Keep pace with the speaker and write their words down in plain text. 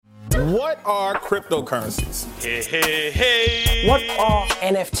What are cryptocurrencies? Hey, hey, hey. What are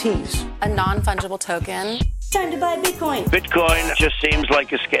NFTs? A non-fungible token. Time to buy Bitcoin. Bitcoin just seems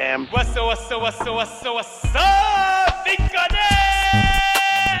like a scam. What's up, Bitcoin?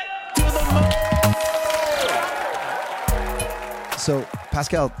 So,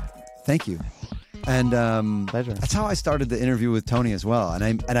 Pascal, thank you. And pleasure. That's how I started the interview with Tony as well.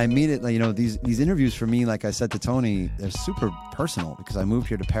 And I mean it, you know, these interviews for me, like I said to Tony, they're super personal because I moved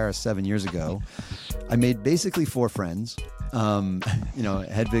here to Paris 7 years ago. I made basically 4 friends, you know,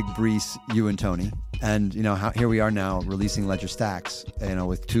 Hedvig, Brice, you, and Tony. And, you know, here we are now releasing Ledger Stacks, you know,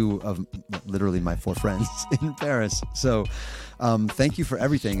 with 2 of literally my 4 friends in Paris. So thank you for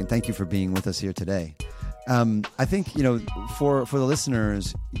everything. And thank you for being with us here today. I think, you know, for the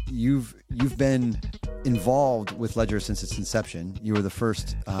listeners, you've been involved with Ledger since its inception. You were the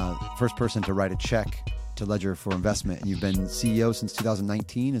first person to write a check to Ledger for investment, and you've been CEO since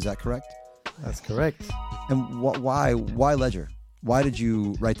 2019. Is that correct? That's correct. And why Ledger? Why did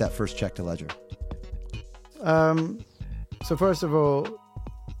you write that first check to Ledger? So first of all,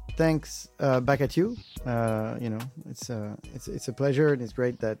 thanks back at you. You know, it's a pleasure, and it's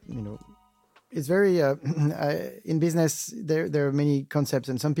great that, you know, it's very in business. There are many concepts,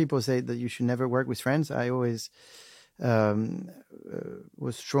 and some people say that you should never work with friends. I always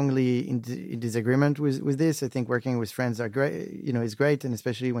was strongly in disagreement with this. I think working with friends are great. You know, is great, and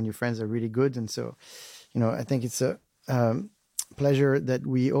especially when your friends are really good. And so, you know, I think it's a pleasure that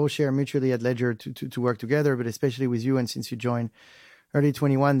we all share mutually at Ledger to work together. But especially with you, and since you joined early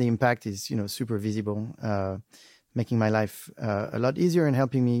 21, the impact is, you know, super visible, making my life a lot easier and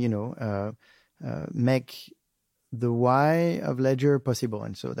helping me, you know. Make the why of Ledger possible.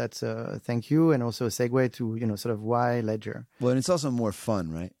 And so that's a thank you, and also a segue to, you know, sort of why Ledger. Well, and it's also more fun,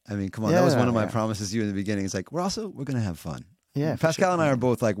 right? I mean, come on, that was one of my promises to you in the beginning. It's like, we're going to have fun. Yeah. Pascal and I are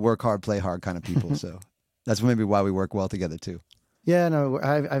both like work hard, play hard kind of people. So that's maybe why we work well together too. Yeah, no,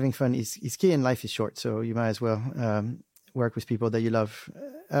 having fun is key, and life is short. So you might as well work with people that you love.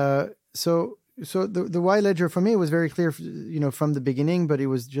 So the why Ledger for me was very clear, you know, from the beginning, but it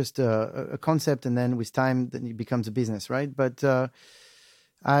was just a concept, and then with time, then it becomes a business, right? But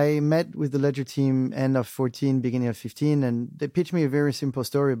I met with the Ledger team end of 14, beginning of 15, and they pitched me a very simple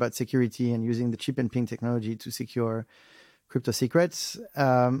story about security and using the chip and pin technology to secure crypto secrets.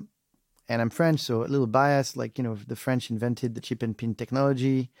 And I'm French, so a little biased, like, you know, the French invented the chip and pin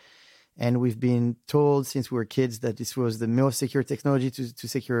technology. And we've been told since we were kids that this was the most secure technology to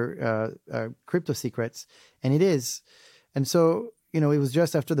secure crypto secrets. And it is. And so, you know, it was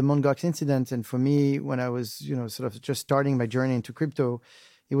just after the Mt. Gox incident. And for me, when I was, you know, sort of just starting my journey into crypto,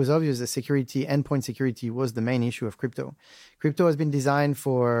 it was obvious that security, endpoint security, was the main issue of crypto. Crypto has been designed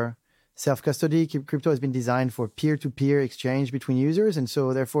for self-custody. Crypto has been designed for peer-to-peer exchange between users. And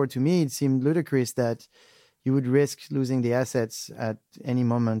so, therefore, to me, it seemed ludicrous that you would risk losing the assets at any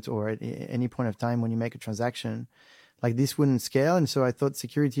moment or at any point of time when you make a transaction. Like, this wouldn't scale. And so I thought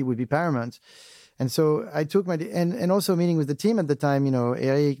security would be paramount. And so I took and also meeting with the team at the time, you know,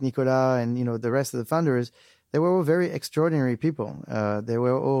 Eric, Nicolas, and, you know, the rest of the founders, they were all very extraordinary people. They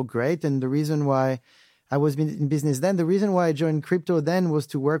were all great. And the reason why I was in business then, the reason why I joined crypto then was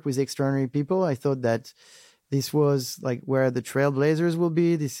to work with extraordinary people. I thought that this was like where the trailblazers will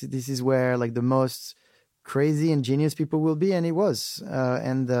be. This is where like the most crazy and genius people will be, and it was.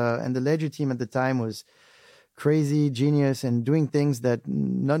 And the Ledger team at the time was crazy, genius, and doing things that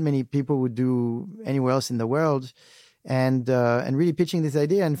not many people would do anywhere else in the world, and really pitching this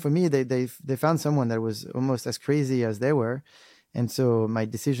idea. And for me, they found someone that was almost as crazy as they were, and so my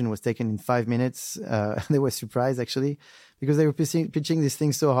decision was taken in 5 minutes. They were surprised actually, because they were pitching this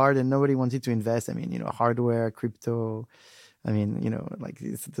thing so hard, and nobody wanted to invest. I mean, you know, hardware, crypto. I mean, you know, like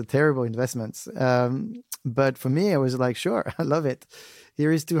it's the terrible investments. But for me, I was like, sure, I love it.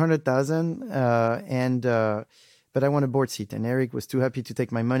 Here is 200,000, but I want a board seat. And Eric was too happy to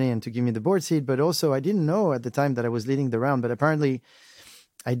take my money and to give me the board seat. But also, I didn't know at the time that I was leading the round, but apparently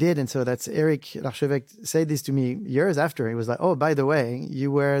I did. And so that's Eric Larchevêque said this to me years after. He was like, oh, by the way,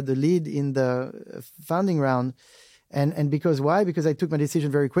 you were the lead in the founding round. And because why? Because I took my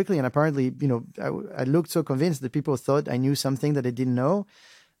decision very quickly. And apparently, you know, I looked so convinced that people thought I knew something that I didn't know,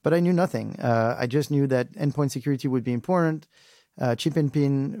 but I knew nothing. I just knew that endpoint security would be important. Chip and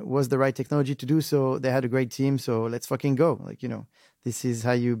pin was the right technology to do so. They had a great team. So let's fucking go. Like, you know, this is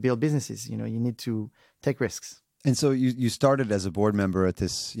how you build businesses. You know, you need to take risks. And so you started as a board member at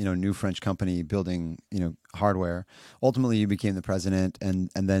this, you know, new French company building, you know, hardware. Ultimately, you became the president and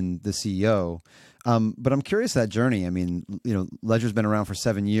then the CEO. But I'm curious that journey. I mean, Ledger's been around for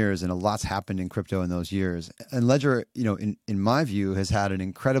 7 years, and a lot's happened in crypto in those years. And Ledger, in my view, has had an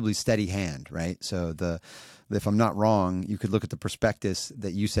incredibly steady hand, right? So if I'm not wrong, you could look at the prospectus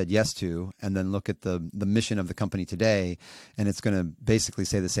that you said yes to, and then look at the mission of the company today, and it's going to basically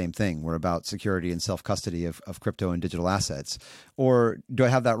say the same thing. We're about security and self-custody of crypto and digital assets. Or do I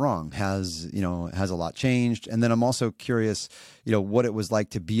have that wrong? Has a lot changed? And then I'm also curious, what it was like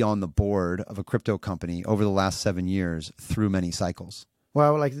to be on the board of a crypto company over the last 7 years through many cycles.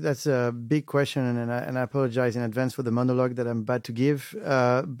 Well, that's a big question, and I apologize in advance for the monologue that I'm about to give.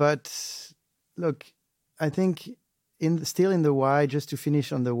 But look, I think still in the why, just to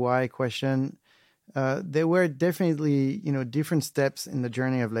finish on the why question, there were definitely, different steps in the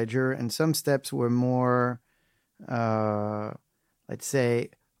journey of Ledger, and some steps were more, let's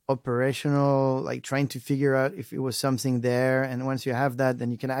say, operational, like trying to figure out if it was something there. And once you have that, then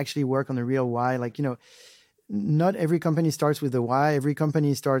you can actually work on the real why. Not every company starts with a why. Every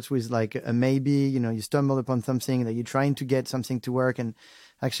company starts with like a maybe, you stumble upon something that you're trying to get something to work. And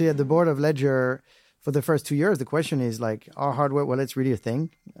actually at the board of Ledger, for the first 2 years, the question is like, are hardware wallets really a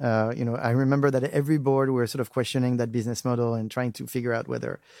thing? I remember that at every board we were sort of questioning that business model and trying to figure out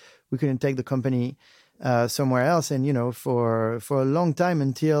whether we couldn't take the company somewhere else. And, for a long time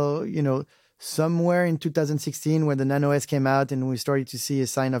until, somewhere in 2016 when the Nano S came out and we started to see a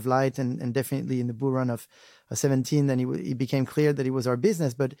sign of light and definitely in the bull run of 17, then it became clear that it was our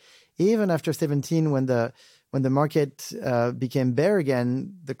business. But even after 17, when the market became bear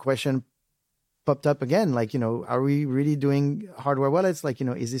again, the question popped up again, are we really doing hardware wallets?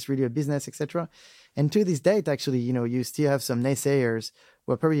 Is this really a business, etc.? And to this date, actually, you still have some naysayers.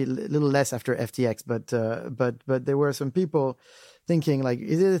 Well, probably a little less after FTX, but there were some people thinking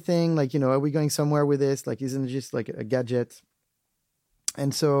is it a thing? Are we going somewhere with this? Isn't it just like a gadget?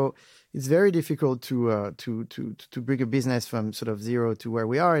 And so it's very difficult to bring a business from sort of zero to where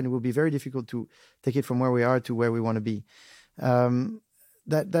we are, and it will be very difficult to take it from where we are to where we want to be.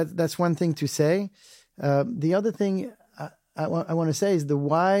 That's one thing to say. The other thing I want to say is the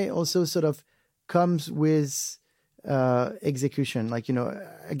why also sort of comes with execution.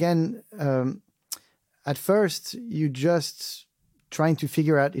 Again, at first you just trying to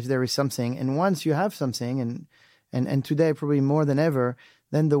figure out if there is something, and once you have something, and today probably more than ever,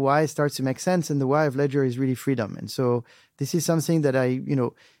 then the why starts to make sense, and the why of Ledger is really freedom. And so this is something that I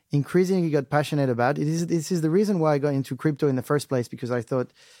increasingly got passionate about. This is the reason why I got into crypto in the first place, because I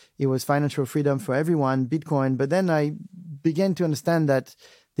thought it was financial freedom for everyone, Bitcoin. But then I began to understand that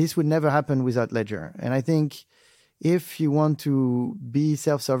this would never happen without Ledger. And I think if you want to be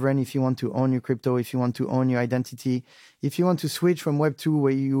self-sovereign, if you want to own your crypto, if you want to own your identity, if you want to switch from Web 2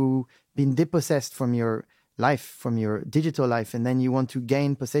 where you've been depossessed from your life, from your digital life, and then you want to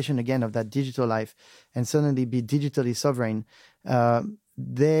gain possession again of that digital life and suddenly be digitally sovereign,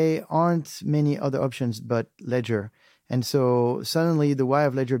 there aren't many other options but Ledger. And so suddenly the why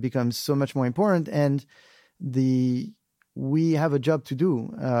of Ledger becomes so much more important, and we have a job to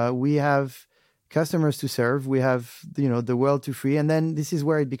do. We have customers to serve. We have, the world to free. And then this is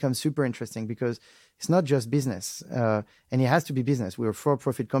where it becomes super interesting, because it's not just business, and it has to be business. We're a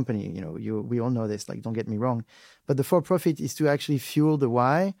for-profit company. We all know this, don't get me wrong. But the for-profit is to actually fuel the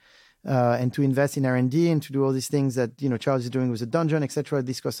why, and to invest in R&D and to do all these things that, Charles is doing with the dungeon, etc.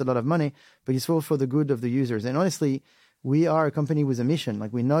 This costs a lot of money, but it's all for the good of the users. And honestly, we are a company with a mission.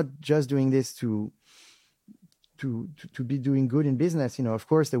 We're not just doing this to be doing good in business. Of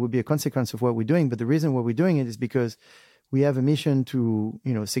course, there would be a consequence of what we're doing, but the reason why we're doing it is because we have a mission to,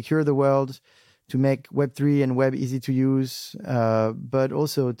 secure the world, to make Web3 and web easy to use, but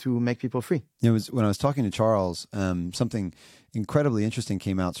also to make people free. It was when I was talking to Charles, something incredibly interesting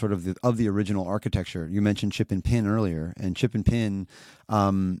came out, sort of the original architecture. You mentioned chip and pin earlier, and chip and pin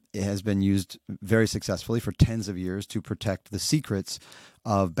it has been used very successfully for tens of years to protect the secrets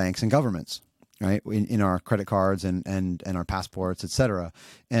of banks and governments, right? In our credit cards and our passports, et cetera.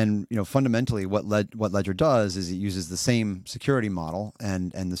 And, fundamentally what Ledger does is it uses the same security model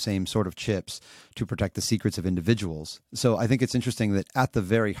and the same sort of chips to protect the secrets of individuals. So I think it's interesting that at the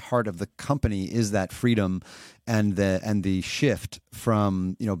very heart of the company is that freedom and the shift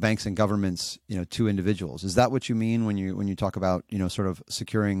from, banks and governments, to individuals. Is that what you mean when you talk about, sort of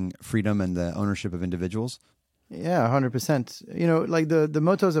securing freedom and the ownership of individuals? Yeah, 100%. The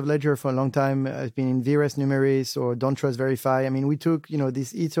mottos of Ledger for a long time has been in Vires Numeris or Don't Trust Verify. I mean, we took,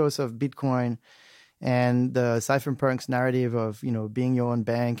 this ethos of Bitcoin And the cypherpunk's narrative of, being your own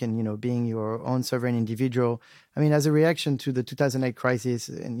bank and, being your own sovereign individual. I mean, as a reaction to the 2008 crisis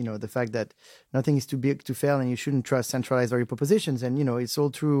and, the fact that nothing is too big to fail and you shouldn't trust centralized value propositions. And, it's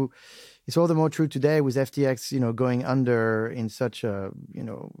all true. It's all the more true today with FTX, going under in such a,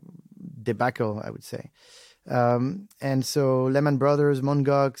 debacle, I would say. And so Lehman Brothers, Mt.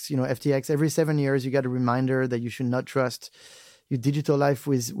 Gox, FTX, every 7 years, you get a reminder that you should not trust your digital life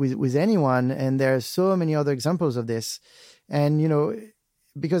with anyone. And there are so many other examples of this. And,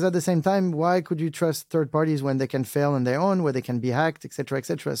 because at the same time, why could you trust third parties when they can fail on their own, where they can be hacked, et cetera, et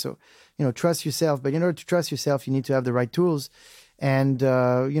cetera? So, trust yourself. But in order to trust yourself, you need to have the right tools. And,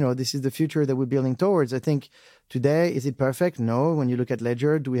 this is the future that we're building towards. I think today, is it perfect? No. When you look at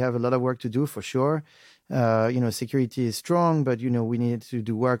Ledger, do we have a lot of work to do? For sure. Security is strong, but, we need to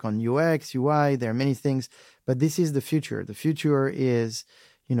do work on UX, UI. There are many things, but this is the future. The future is,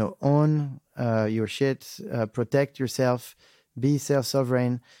 own your shit, protect yourself, be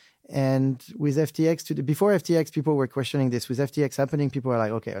self-sovereign. And with FTX, before FTX, people were questioning this. With FTX happening, people are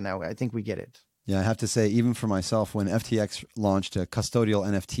like, okay, now I think we get it. Yeah, I have to say, even for myself, when FTX launched a custodial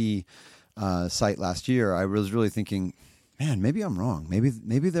NFT site last year, I was really thinking, man, maybe I'm wrong.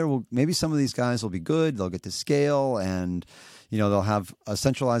 Maybe some of these guys will be good. They'll get to scale, and they'll have a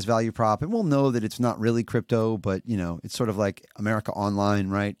centralized value prop, and we'll know that it's not really crypto, but it's sort of like America Online,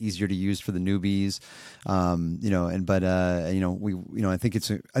 right? Easier to use for the newbies, I think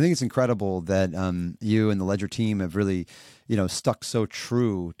it's incredible that you and the Ledger team have really stuck so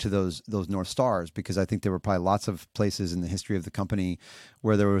true to those North Stars, because I think there were probably lots of places in the history of the company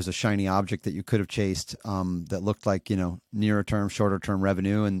where there was a shiny object that you could have chased that looked like, nearer term, shorter term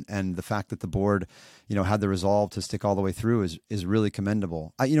revenue. And the fact that the board, had the resolve to stick all the way through is really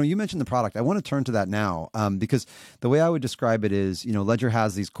commendable. You mentioned the product. I want to turn to that now because the way I would describe it is, Ledger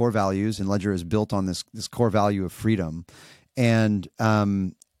has these core values, and Ledger is built on this core value of freedom. And,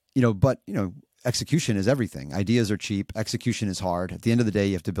 execution is everything. Ideas are cheap. Execution is hard. At the end of the day,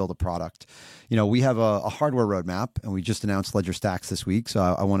 you have to build a product. We have a hardware roadmap, and we just announced Ledger Stacks this week. So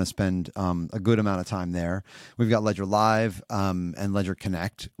I want to spend a good amount of time there. We've got Ledger Live and Ledger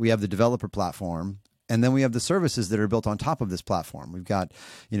Connect. We have the developer platform. And then we have the services that are built on top of this platform. We've got,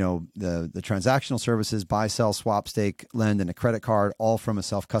 the transactional services, buy, sell, swap, stake, lend, and a credit card, all from a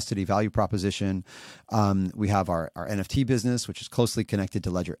self-custody value proposition. We have our NFT business, which is closely connected to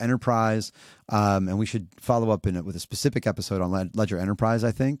Ledger Enterprise. And we should follow up with a specific episode on Ledger Enterprise,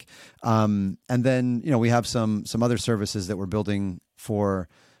 I think. And then, we have some other services that we're building for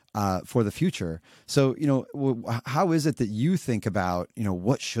the future. So, how is it that you think about,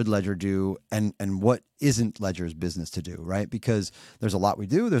 what should Ledger do and what isn't Ledger's business to do, right? Because there's a lot we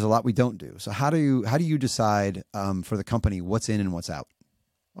do, there's a lot we don't do. So how do you decide for the company what's in and what's out?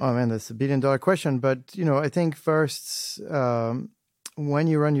 Oh man, that's $1 billion question. But, I think first, when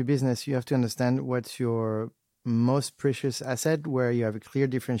you run your business, you have to understand what's your most precious asset, where you have a clear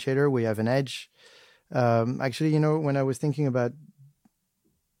differentiator, where you have an edge. Actually, when I was thinking about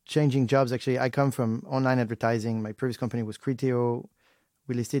changing jobs, actually, I come from online advertising. My previous company was Criteo.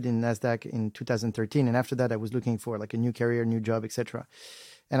 We listed in NASDAQ in 2013. And after that, I was looking for like a new career, new job, etc.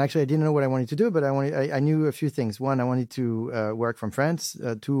 And actually, I didn't know what I wanted to do, but I knew a few things. One, I wanted to work from France.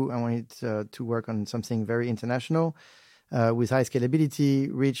 Two, I wanted to work on something very international with high scalability,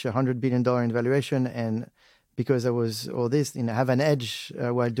 reach $100 billion in valuation. And because I was all this, have an edge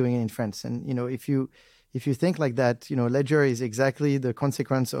while doing it in France. And, if you think like that, Ledger is exactly the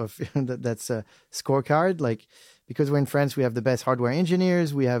consequence of that's a scorecard. Like, because we're in France, we have the best hardware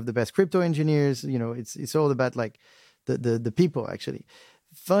engineers, we have the best crypto engineers. It's all about like the people actually.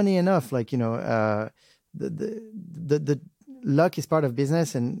 Funny enough, the luck is part of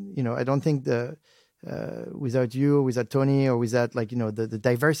business, and I don't think without you, without Tony, or without the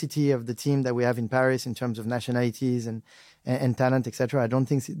diversity of the team that we have in Paris in terms of nationalities and talent, etc., I don't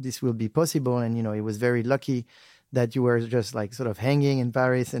think this will be possible. And it was very lucky that you were just sort of hanging in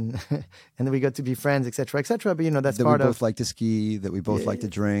Paris, and and we got to be friends, etc., etc. But that's that part of. We both like to ski, that we both like to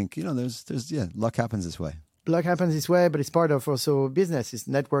drink. There's luck happens this way. Luck happens this way, but it's part of also business. It's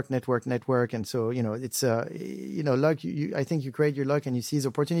network, and so it's luck. I think you create your luck and you seize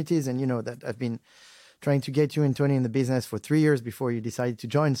opportunities, and that I've been trying to get you and Tony in the business for 3 years before you decided to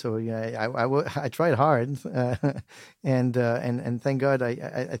join. So I tried hard, and thank God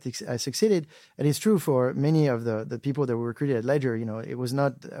I think I succeeded. And it's true for many of the people that were recruited at Ledger. It was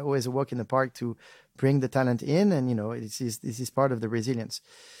not always a walk in the park to bring the talent in, and this is part of the resilience.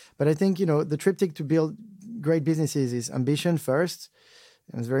 But I think the triptych to build great businesses is ambition first,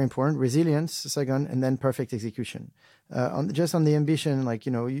 and it's very important. Resilience, second, and then perfect execution. On the ambition, like,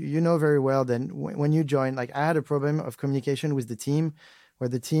 you know very well that when you join, like I had a problem of communication with the team, where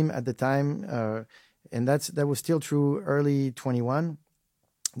the team at the time, and that was still true early 21,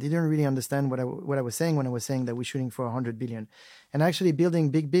 they didn't really understand what I was saying when I was saying that we're shooting for 100 billion. And actually building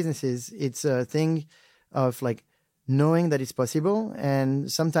big businesses, it's a thing of like knowing that it's possible. And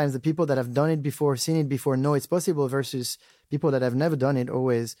sometimes the people that have done it before, seen it before, know it's possible, versus people that have never done it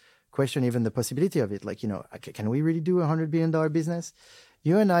always question even the possibility of it. Like, can we really do a $100 billion business?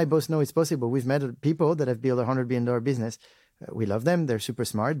 You and I both know it's possible. We've met people that have built a $100 billion business. We love them. They're super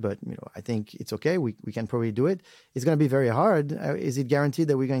smart, but I think it's okay. We can probably do it. It's going to be very hard. Is it guaranteed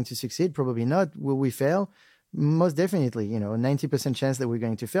that we're going to succeed? Probably not. Will we fail? Most definitely. 90% chance that we're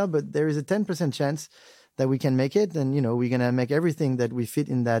going to fail, but there is a 10% chance that we can make it. And we're going to make everything that we fit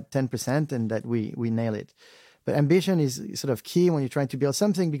in that 10% and that we nail it. But ambition is sort of key when you're trying to build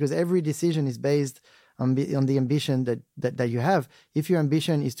something, because every decision is based on the ambition that you have. If your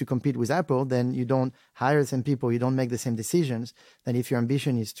ambition is to compete with Apple, then you don't hire the same people, you don't make the same decisions than if your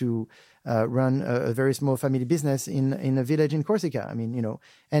ambition is to run a very small family business in a village in Corsica. I mean,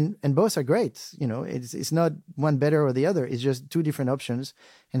 and both are great. It's not one better or the other. It's just two different options,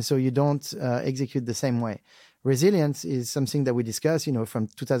 and so you don't execute the same way. Resilience is something that we discuss. From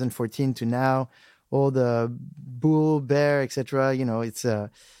 2014 to now, all the bull, bear, etc.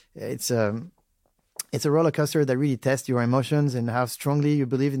 It's a roller coaster that really tests your emotions and how strongly you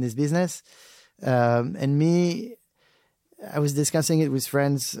believe in this business. And me, I was discussing it with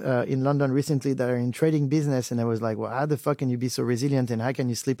friends in London recently that are in trading business, and I was like, well, how the fuck can you be so resilient, and how can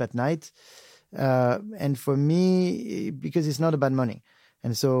you sleep at night? And for me, because it's not about money.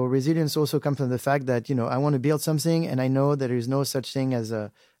 And so resilience also comes from the fact that, I want to build something, and I know that there is no such thing as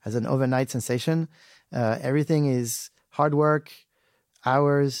an overnight sensation. Everything is hard work,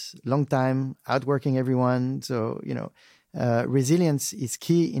 hours, long time, outworking everyone. So, resilience is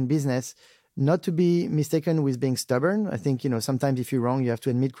key in business, not to be mistaken with being stubborn. I think, sometimes if you're wrong, you have to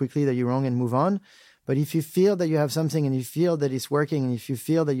admit quickly that you're wrong and move on. But if you feel that you have something and you feel that it's working, and if you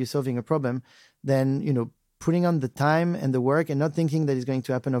feel that you're solving a problem, then, putting on the time and the work and not thinking that it's going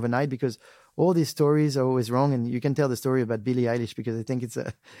to happen overnight, because all these stories are always wrong. And you can tell the story about Billie Eilish, because I think it's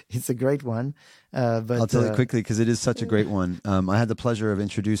a great one. But I'll tell you quickly, because it is such a great one. I had the pleasure of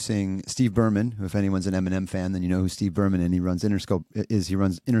introducing Steve Berman, who, if anyone's an Eminem fan, then you know who Steve Berman, and he runs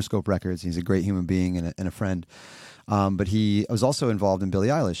Interscope Records. He's a great human being and a friend. But he was also involved in Billie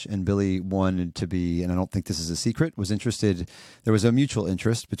Eilish, and Billie wanted to be, and I don't think this is a secret, was interested. There was a mutual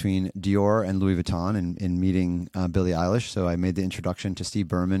interest between Dior and Louis Vuitton in meeting Billie Eilish. So I made the introduction to Steve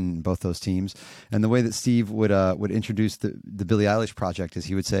Berman and both those teams. And the way that Steve would introduce the Billie Eilish project is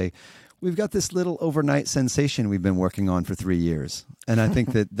he would say, we've got this little overnight sensation we've been working on for 3 years. And I think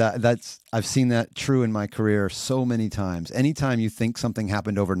that's I've seen that true in my career so many times. Anytime you think something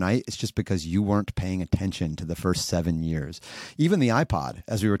happened overnight, it's just because you weren't paying attention to the first 7 years. Even the iPod,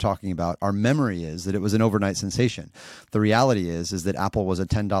 as we were talking about, our memory is that it was an overnight sensation. The reality is that Apple was a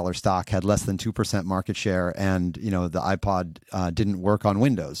 $10 stock, had less than 2% market share, and the iPod didn't work on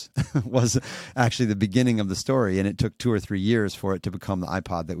Windows. Was actually the beginning of the story, and it took 2 or 3 years for it to become the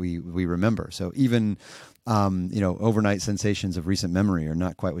iPod that we remember. So even overnight sensations of recent memory are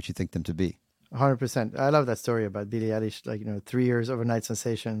not quite what you think them to be. 100%. I love that story about Billie Eilish, 3 years overnight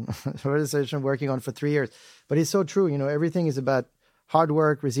sensation, working on for 3 years. But it's so true. Everything is about hard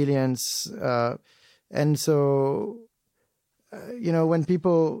work, resilience. And so, when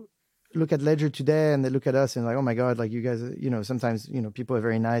people look at Ledger today and they look at us and like, oh my God, like you guys, sometimes, people are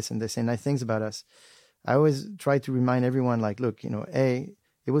very nice and they say nice things about us. I always try to remind everyone, like, look, A,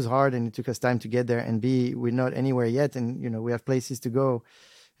 it was hard and it took us time to get there, and B, we're not anywhere yet, and we have places to go.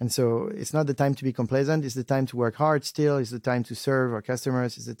 And so it's not the time to be complacent. It's the time to work hard still. It's the time to serve our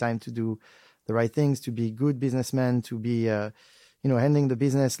customers. It's the time to do the right things, to be good businessmen, to be, handling the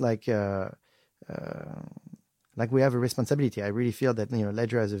business like we have a responsibility. I really feel that,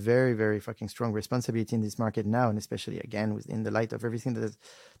 Ledger has a very, very fucking strong responsibility in this market now, and especially, again, in the light of everything that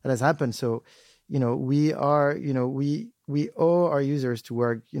has happened. So, we are, we owe our users to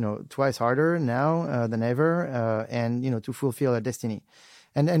work, twice harder now than ever, and, to fulfill our destiny.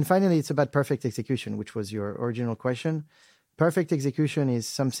 And finally, it's about perfect execution, which was your original question. Perfect execution is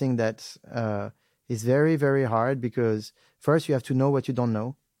something that is very, very hard, because first you have to know what you don't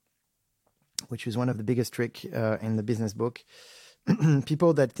know, which is one of the biggest tricks in the business book.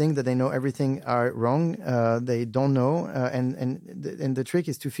 People that think that they know everything are wrong. They don't know, and the trick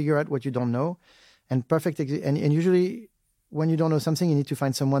is to figure out what you don't know. And and usually, when you don't know something, you need to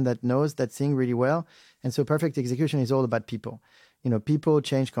find someone that knows that thing really well. And so perfect execution is all about people. people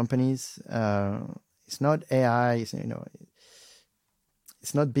change companies. It's not AI. It's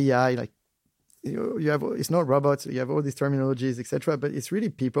not BI. Like you have, it's not robots. You have all these terminologies, etc. But it's really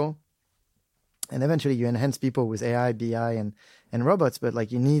people. And eventually, you enhance people with AI, BI, and robots. But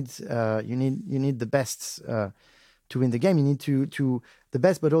like you need the best to win the game. You need to the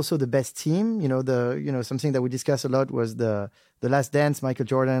best, but also the best team. Something that we discussed a lot was the Last Dance, Michael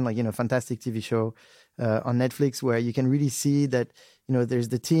Jordan, fantastic TV show on Netflix, where you can really see that there's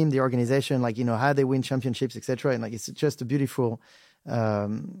the team, the organization, how they win championships, etc. And it's just a beautiful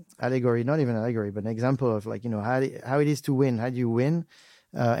allegory, not even allegory, but an example of how it is to win. How do you win?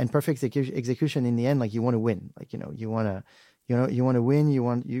 And perfect execution in the end, you want to win. You want to win. You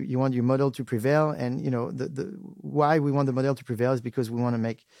want your model to prevail. And the why we want the model to prevail is because we want to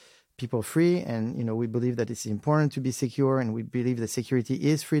make people free, and we believe that it's important to be secure, and we believe that security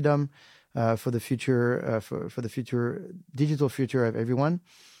is freedom for the future, for the future digital future of everyone.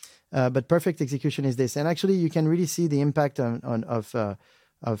 But perfect execution is this, and actually you can really see the impact of the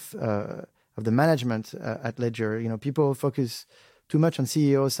management at Ledger. People focus too much on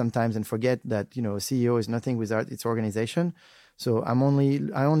CEOs sometimes and forget that a CEO is nothing without its organization. So I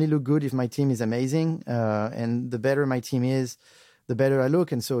only look good if my team is amazing, and the better my team is, the better I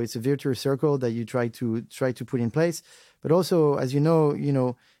look. And so it's a virtuous circle that you try to put in place. But also, as you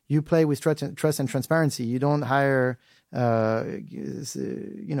play with trust and transparency. You don't hire Ian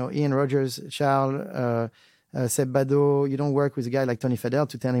Rogers, Charles, Seb Bado. You don't work with a guy like Tony Fadell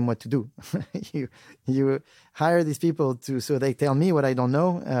to tell him what to do. you hire these people so they tell me what I don't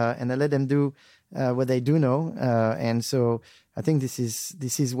know, and I let them do what they do know. And so I think this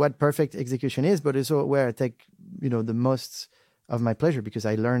is what perfect execution is, but it's also where I take the most of my pleasure, because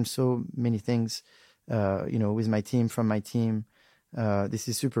I learn so many things with my team, from my team. This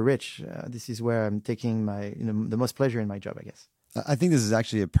is super rich. This is where I'm taking my the most pleasure in my job, I guess. I think this is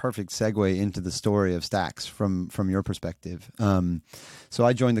actually a perfect segue into the story of Stax from your perspective. So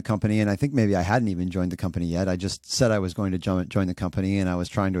I joined the company, and I think maybe I hadn't even joined the company yet. I just said I was going to join the company, and I was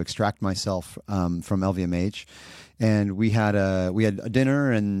trying to extract myself from LVMH. And we had a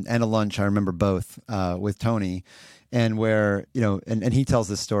dinner and a lunch. I remember both with Tony. And where and he tells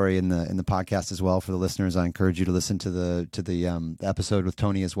this story in the podcast as well for the listeners. I encourage you to listen to the episode with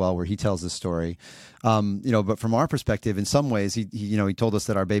Tony as well, where he tells this story. But from our perspective, in some ways, he told us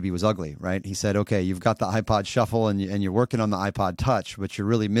that our baby was ugly, right? He said, okay, you've got the iPod Shuffle and you're working on the iPod Touch, but you're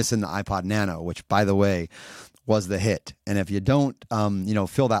really missing the iPod Nano, which, by the way, was the hit. And if you don't,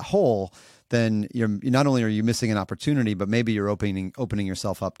 fill that hole, then you're not only are you missing an opportunity, but maybe you're opening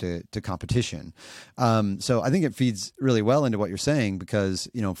yourself up to competition. So I think it feeds really well into what you're saying, because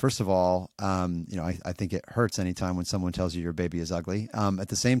first of all, I think it hurts anytime when someone tells you your baby is ugly. At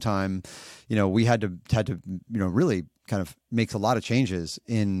the same time, we had to really kind of make a lot of changes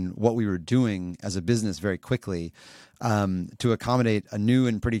in what we were doing as a business very quickly to accommodate a new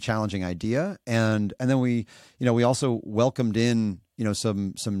and pretty challenging idea, and then we also welcomed in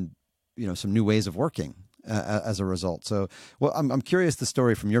some new ways of working as a result. So, well, I'm curious the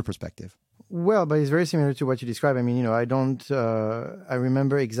story from your perspective. Well, but it's very similar to what you described. I mean, I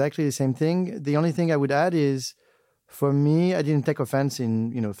remember exactly the same thing. The only thing I would add is, for me, I didn't take offense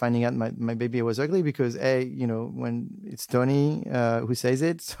in, finding out my baby was ugly, because when it's Tony who says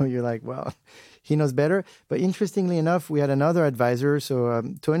it, so you're like, well, he knows better. But interestingly enough, we had another advisor. So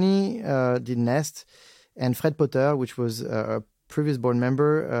Tony did Nest, and Fred Potter, which was a previous board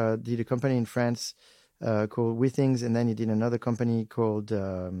member, did a company in France called WeThings, and then he did another company called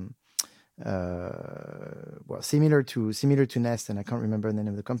similar to Nest, and I can't remember the name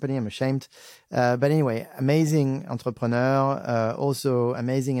of the company. I'm ashamed, but anyway, amazing entrepreneur, also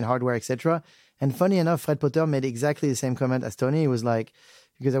amazing in hardware, etc. And funny enough, Fred Potter made exactly the same comment as Tony. He was like,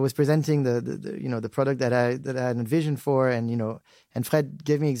 because I was presenting the product that I had envisioned for, and Fred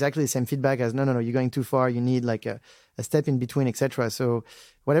gave me exactly the same feedback as no, you're going too far. You need like a step in between, etc. So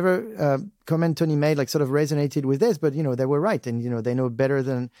whatever comment Tony made sort of resonated with this, but they were right, and they know better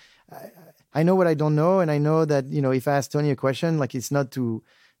than I know what I don't know, and I know that if I ask Tony a question, it's not to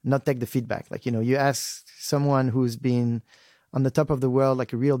not take the feedback. You ask someone who's been on the top of the world,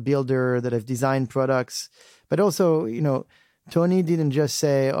 like a real builder that have designed products, but also Tony didn't just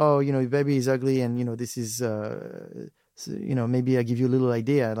say, oh, your baby is ugly, and this is maybe I give you a little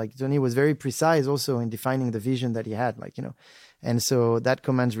idea. Tony was very precise also in defining the vision that he had, and so that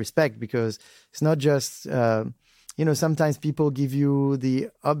commands respect, because it's not just sometimes people give you the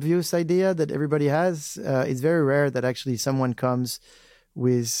obvious idea that everybody has. It's very rare that actually someone comes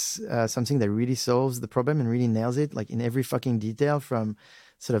with something that really solves the problem and really nails it, in every fucking detail, from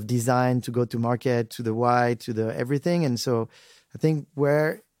sort of design to go to market to the why to the everything. And so I think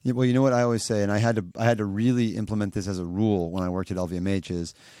where Yeah, well, you know what I always say, and I had to really implement this as a rule when I worked at LVMH,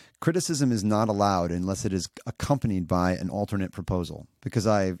 is criticism is not allowed unless it is accompanied by an alternate proposal. Because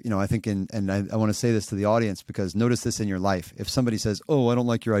I think, and I want to say this to the audience, because notice this in your life. If somebody says, "Oh, I don't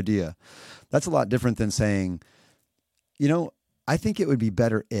like your idea," that's a lot different than saying, I think it would be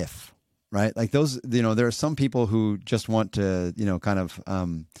better if, right? Like those, there are some people who just want to, kind of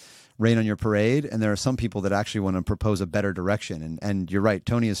rain on your parade, and there are some people that actually want to propose a better direction. And you're right,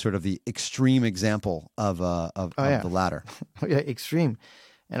 Tony is sort of the extreme example of the latter. Yeah, extreme.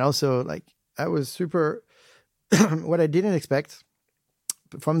 And also, like, I was super. What I didn't expect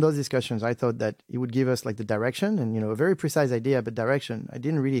from those discussions, I thought that he would give us like the direction and a very precise idea, but direction. I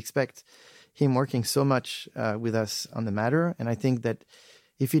didn't really expect him working so much with us on the matter, and I think that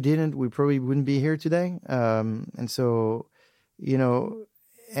if he didn't, we probably wouldn't be here today. And so,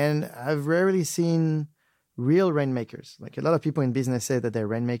 and I've rarely seen real rainmakers. Like a lot of people in business say that they're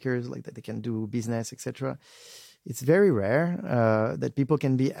rainmakers, like that they can do business, etc. It's very rare that people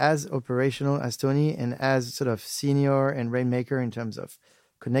can be as operational as Tony and as sort of senior and rainmaker in terms of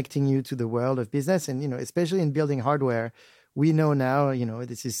connecting you to the world of business. And, especially in building hardware, we know now,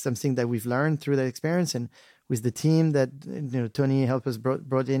 this is something that we've learned through that experience and with the team that, Tony helped us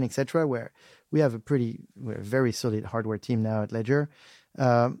brought in, etc., where we have we're a very solid hardware team now at Ledger.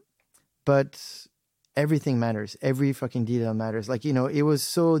 But everything matters. Every fucking detail matters. Like, it was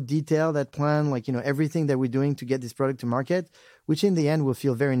so detailed, that plan, like, everything that we're doing to get this product to market, which in the end will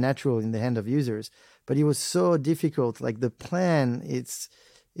feel very natural in the hand of users. But it was so difficult. Like the plan, it's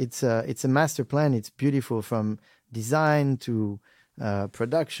a master plan. It's beautiful from design to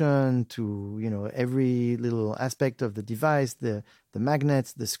production to, every little aspect of the device, the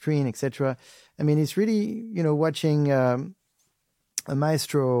magnets, the screen, etc. I mean, it's really, watching a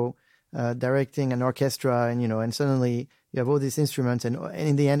maestro directing an orchestra, and suddenly you have all these instruments, and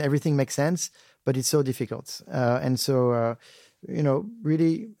in the end everything makes sense, but it's so difficult. And so,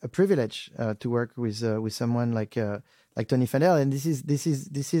 really a privilege to work with someone like Tony Fadell, and this is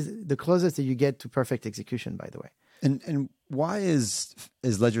the closest that you get to perfect execution, by the way. And why is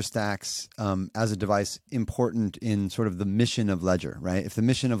Ledger Stacks as a device important in sort of the mission of Ledger, right? If the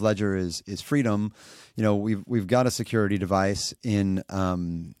mission of Ledger is freedom, we've got a security device in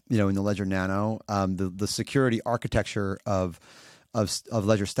in the Ledger Nano. The security architecture of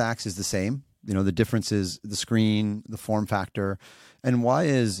Ledger Stacks is the same. The difference is the screen, the form factor, and why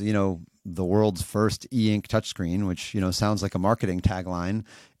is the world's first e-ink touchscreen, which sounds like a marketing tagline,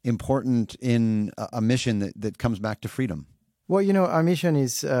 important in a mission that comes back to freedom? Well, our mission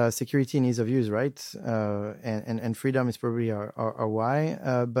is security and ease of use, right? And freedom is probably our why.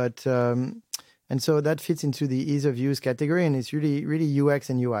 And so that fits into the ease of use category, and it's really UX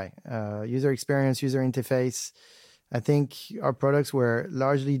and UI, user experience, user interface. I think our products were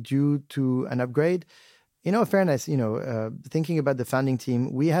largely due to an upgrade. In all fairness, thinking about the founding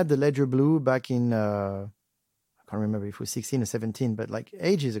team, we had the Ledger Blue back in, I can't remember if it was 16 or 17, but like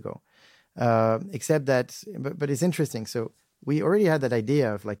ages ago. Except that, but it's interesting. So we already had that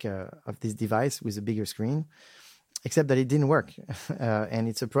idea of of this device with a bigger screen, except that it didn't work. And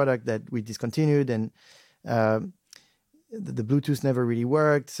it's a product that we discontinued, and the Bluetooth never really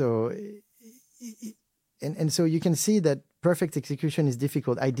worked. So, and so you can see that perfect execution is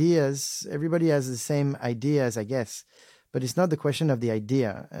difficult. Ideas, everybody has the same ideas, I guess, but it's not the question of the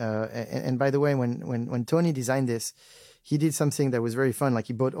idea. And by the way, when Tony designed this, he did something that was very fun. Like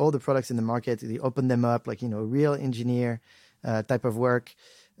he bought all the products in the market, he opened them up, like, real engineer type of work.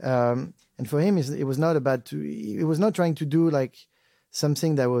 And for him, it was not trying to do like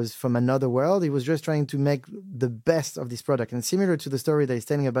something that was from another world. He was just trying to make the best of this product. And similar to the story that he's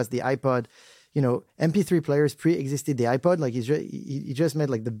telling about the iPod, MP3 players pre-existed the iPod. Like he just made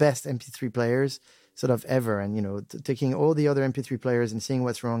like the best MP3 players sort of ever. And, taking all the other MP3 players and seeing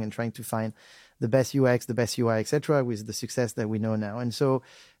what's wrong and trying to find the best UX, the best UI, etc., with the success that we know now. And so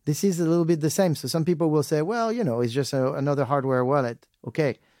this is a little bit the same. So some people will say, well, it's just another hardware wallet.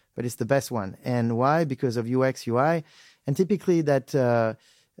 Okay, but it's the best one. And why? Because of UX, UI. And typically that,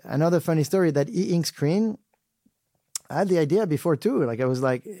 another funny story, that e-ink screen, I had the idea before too. Like I was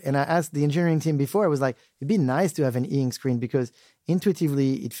like, and I asked the engineering team before, I was like, it'd be nice to have an e-ink screen because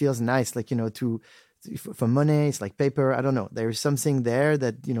intuitively it feels nice. Like, for money, it's like paper. I don't know. There's something there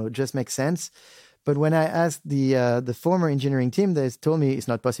that, just makes sense. But when I asked the former engineering team, they told me it's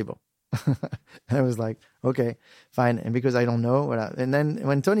not possible. And I was like, okay, fine. And because I don't know and then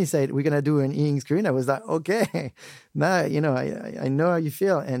when Tony said we're gonna do an e-ink screen, I was like, okay, now I know how you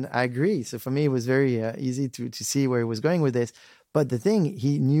feel, and I agree. So for me, it was very easy to see where he was going with this. But the thing,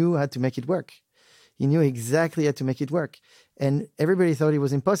 he knew how to make it work. He knew exactly how to make it work. and everybody thought it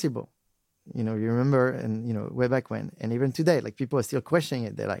was impossible. You remember, and way back when, and even today, like people are still questioning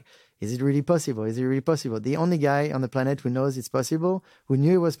it. They're like, is it really possible? Is it really possible? The only guy on the planet who knows it's possible, who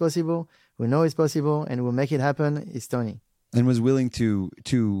knew it was possible, who knows it's possible, and will make it happen is Tony. And was willing to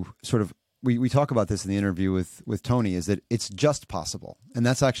sort of, we talk about this in the interview with Tony, is that it's just possible. And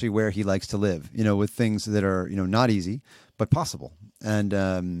that's actually where he likes to live, with things that are, not easy, but possible.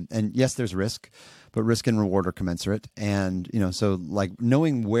 And yes, there's risk, but risk and reward are commensurate. And, so like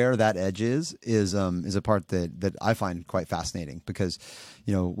knowing where that edge is a part that I find quite fascinating because,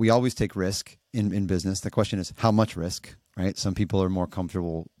 we always take risk in business. The question is how much risk, right? Some people are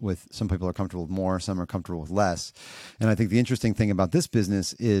comfortable with more, some are comfortable with less. And I think the interesting thing about this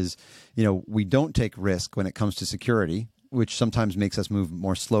business is, we don't take risk when it comes to security, which sometimes makes us move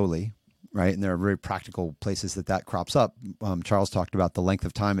more slowly. Right. And there are very practical places that crops up. Charles talked about the length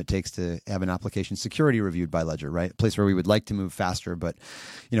of time it takes to have an application security reviewed by Ledger, right? A place where we would like to move faster, but,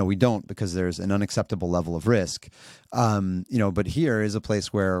 we don't because there's an unacceptable level of risk. But here is a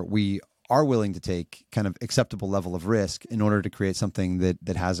place where we are willing to take kind of acceptable level of risk in order to create something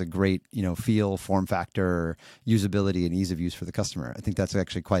that has a great, feel, form factor, usability, and ease of use for the customer. I think that's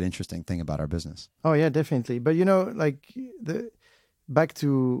actually quite interesting thing about our business. Oh, yeah, definitely. But, back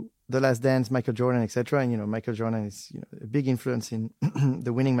to The Last Dance, Michael Jordan, etc. And Michael Jordan is a big influence in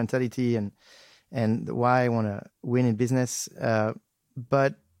the winning mentality and why I want to win in business.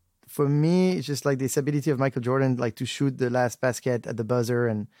 But for me, it's just like this ability of Michael Jordan, like to shoot the last basket at the buzzer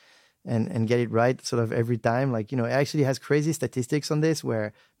and get it right sort of every time. Like, it actually has crazy statistics on this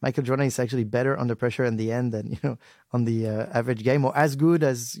where Michael Jordan is actually better under pressure in the end than, on the average game, or as good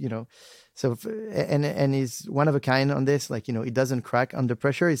as, So, and he's one of a kind on this, like, he doesn't crack under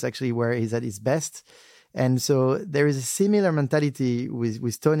pressure. It's actually where he's at his best. And so there is a similar mentality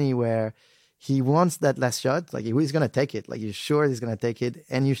with Tony where he wants that last shot. Like he's going to take it. Like he's sure he's going to take it.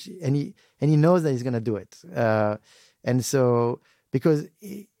 And he knows that he's going to do it. And so, because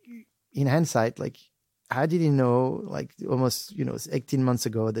in hindsight, like, how did he know, like almost, 18 months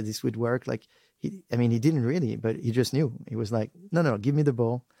ago that this would work? Like, he didn't really, but he just knew. He was like, no, give me the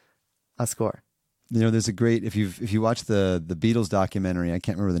ball. I'll score. There's a great, if you watch the Beatles documentary, I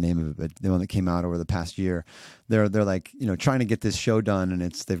can't remember the name of it, but the one that came out over the past year, they're like, trying to get this show done,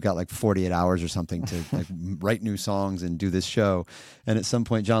 and they've got like 48 hours or something to like write new songs and do this show. And at some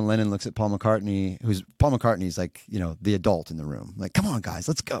point, John Lennon looks at Paul McCartney, Paul McCartney's like, the adult in the room, like, come on guys,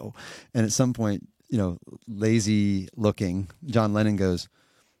 let's go. And at some point, lazy looking, John Lennon goes,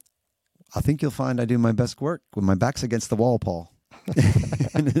 I think you'll find I do my best work when my back's against the wall, Paul.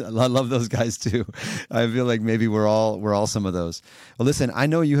 I love those guys too. I feel like maybe we're all some of those. Well, listen, I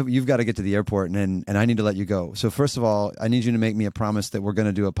know you've got to get to the airport, and I need to let you go. So first of all, I need you to make me a promise that we're going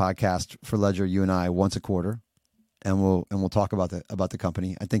to do a podcast for Ledger, you and I, once a quarter, and we'll talk about the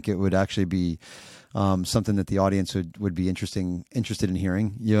company. I think it would actually be something that the audience would be interested in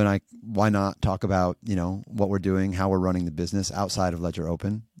hearing. You and I, why not talk about what we're doing, how we're running the business outside of Ledger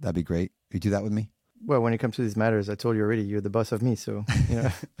Open? That'd be great. You do that with me? Well, when it comes to these matters, I told you already, you're the boss of me. So,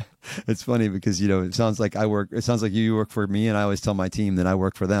 It's funny because, it sounds like you work for me, and I always tell my team that I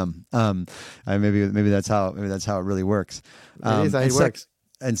work for them. Maybe that's how it really works. It is how it works.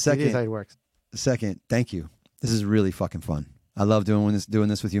 And second, it is how it works. Second, thank you. This is really fucking fun. I love doing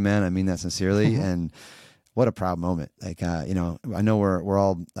this with you, man. I mean that sincerely. And what a proud moment. Like, I know we're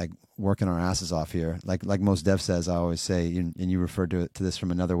all like working our asses off here. Like most Dev says, I always say, and you referred to this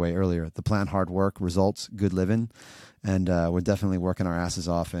from another way earlier, the plan, hard work, results, good living. And we're definitely working our asses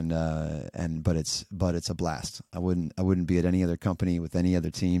off, but it's a blast. I wouldn't be at any other company with any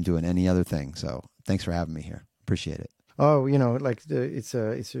other team doing any other thing. So thanks for having me here. Appreciate it. Oh,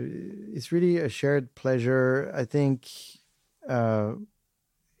 it's really a shared pleasure. I think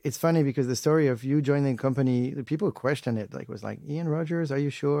it's funny because the story of you joining the company, the people question it. Like, was like, Ian Rogers, are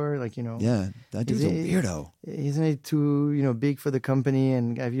you sure? Like, Yeah, that dude's a weirdo. Isn't it too, big for the company?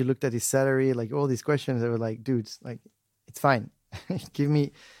 And have you looked at his salary? Like all these questions, they were like, dudes, like, it's fine. give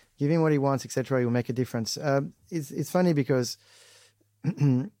him what he wants, etc. It will make a difference. It's funny because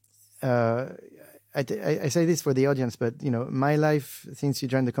I say this for the audience, but my life since you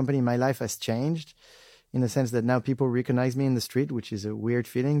joined the company, my life has changed in the sense that now people recognize me in the street, which is a weird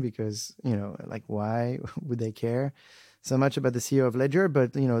feeling because like why would they care so much about the CEO of Ledger?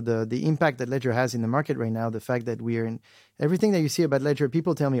 But the impact that Ledger has in the market right now, the fact that we're in everything that you see about Ledger,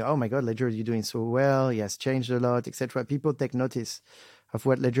 people tell me, "Oh my God, Ledger, you're doing so well. He has changed a lot, etc." People take notice of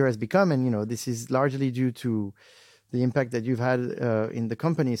what Ledger has become, and this is largely due to the impact that you've had in the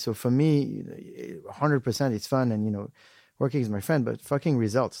company. So for me, 100% it's fun. And, working is my friend, but fucking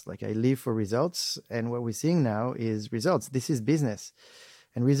results. Like I live for results. And what we're seeing now is results. This is business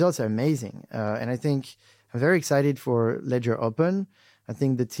and results are amazing. And I think I'm very excited for Ledger Open. I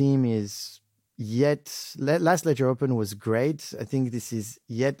think the team is last Ledger Open was great. I think this is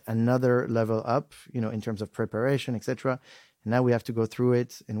yet another level up, in terms of preparation, etc. And now we have to go through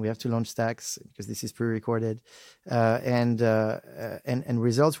it, and we have to launch Stacks because this is pre-recorded, and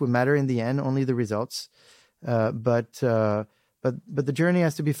results will matter in the end. Only the results, but the journey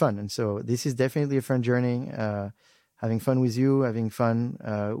has to be fun, and so this is definitely a fun journey. Having fun with you, having fun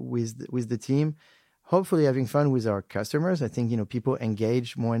with the team. Hopefully having fun with our customers. I think, people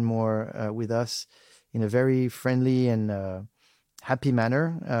engage more and more with us in a very friendly and happy manner,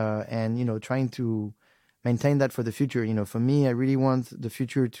 and, trying to maintain that for the future. For me, I really want the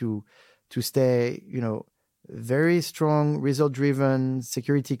future to stay, very strong, result-driven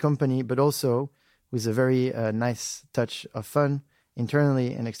security company, but also with a very nice touch of fun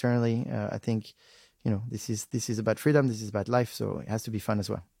internally and externally. I think, this is about freedom. This is about life. So it has to be fun as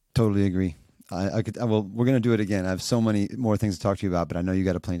well. Totally agree. Well, we're going to do it again. I have so many more things to talk to you about, but I know you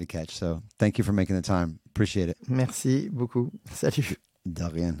got a plane to catch. So thank you for making the time. Appreciate it. Merci beaucoup. Salut. De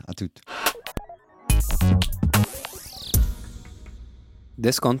rien. À tout.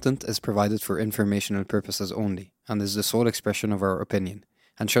 This content is provided for informational purposes only and is the sole expression of our opinion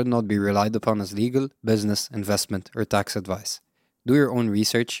and should not be relied upon as legal, business, investment, or tax advice. Do your own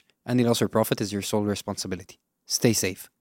research. Any loss or profit is your sole responsibility. Stay safe.